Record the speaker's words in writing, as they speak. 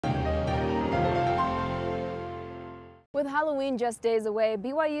With Halloween just days away,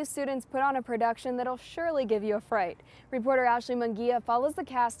 BYU students put on a production that'll surely give you a fright. Reporter Ashley Munguia follows the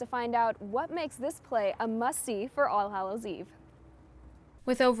cast to find out what makes this play a must-see for All Hallows Eve.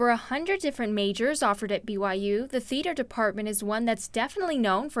 With over 100 different majors offered at BYU, the theater department is one that's definitely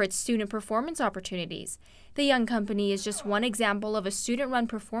known for its student performance opportunities. The Young Company is just one example of a student-run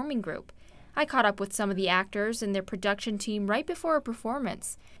performing group. I caught up with some of the actors and their production team right before a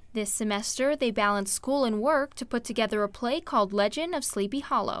performance. This semester, they balanced school and work to put together a play called Legend of Sleepy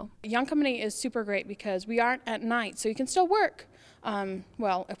Hollow. Young Company is super great because we aren't at night, so you can still work.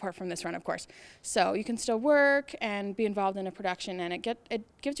 Well, apart from this run, of course. So you can still work and be involved in a production, and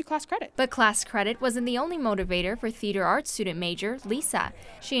it gives you class credit. But class credit wasn't the only motivator for theater arts student major Lisa.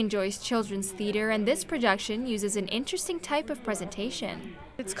 She enjoys children's theater, and this production uses an interesting type of presentation.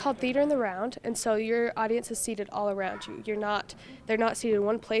 It's called Theater in the Round, and so your audience is seated all around you. They're not seated in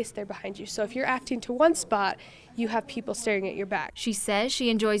one place, they're behind you. So if you're acting to one spot, you have people staring at your back. She says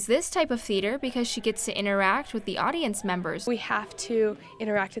she enjoys this type of theater because she gets to interact with the audience members. We have to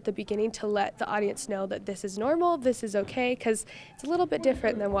interact at the beginning to let the audience know that this is normal, this is okay, because it's a little bit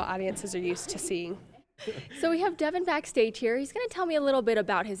different than what audiences are used to seeing. So we have Devin backstage here. He's going to tell me a little bit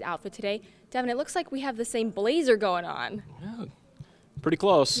about his outfit today. Devin, it looks like we have the same blazer going on. Yeah, pretty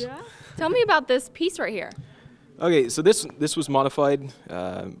close. Yeah? Tell me about this piece right here. Okay, so this was modified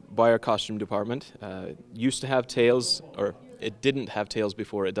by our costume department. Used to have tails, or it didn't have tails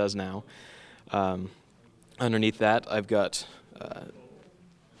before, it does now. Underneath that, I've got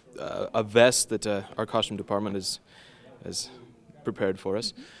a vest that our costume department has prepared for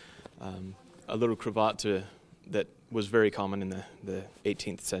us. A little cravat that was very common in the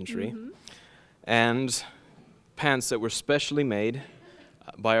 18th century. And pants that were specially made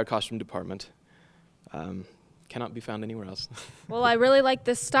by our costume department. Cannot be found anywhere else. Well, I really like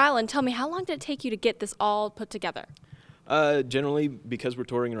this style, and tell me, how long did it take you to get this all put together? Generally, because we're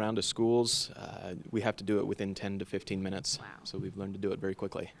touring around to schools, we have to do it within 10 to 15 minutes. Wow. So we've learned to do it very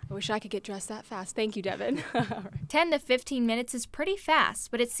quickly. I wish I could get dressed that fast. Thank you, Devin. 10 to 15 minutes is pretty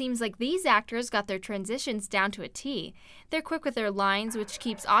fast, but it seems like these actors got their transitions down to a T. They're quick with their lines, which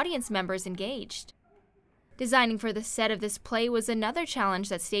keeps audience members engaged. Designing for the set of this play was another challenge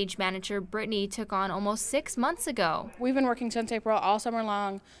that stage manager Brittany took on almost 6 months ago. We've been working since April all summer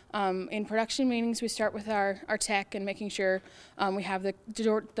long. In production meetings, we start with our tech and making sure we have the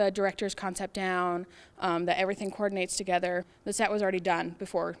director's concept down, that everything coordinates together. The set was already done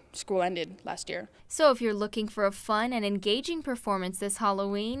before school ended last year. So if you're looking for a fun and engaging performance this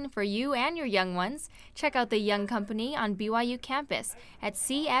Halloween for you and your young ones, check out the Young Company on BYU campus at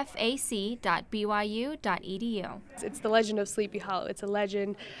cfac.byu.edu. It's the legend of Sleepy Hollow. It's a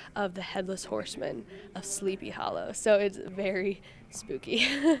legend of the Headless Horseman of Sleepy Hollow. So it's very spooky.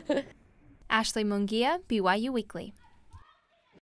 Ashley Munguia, BYU Weekly.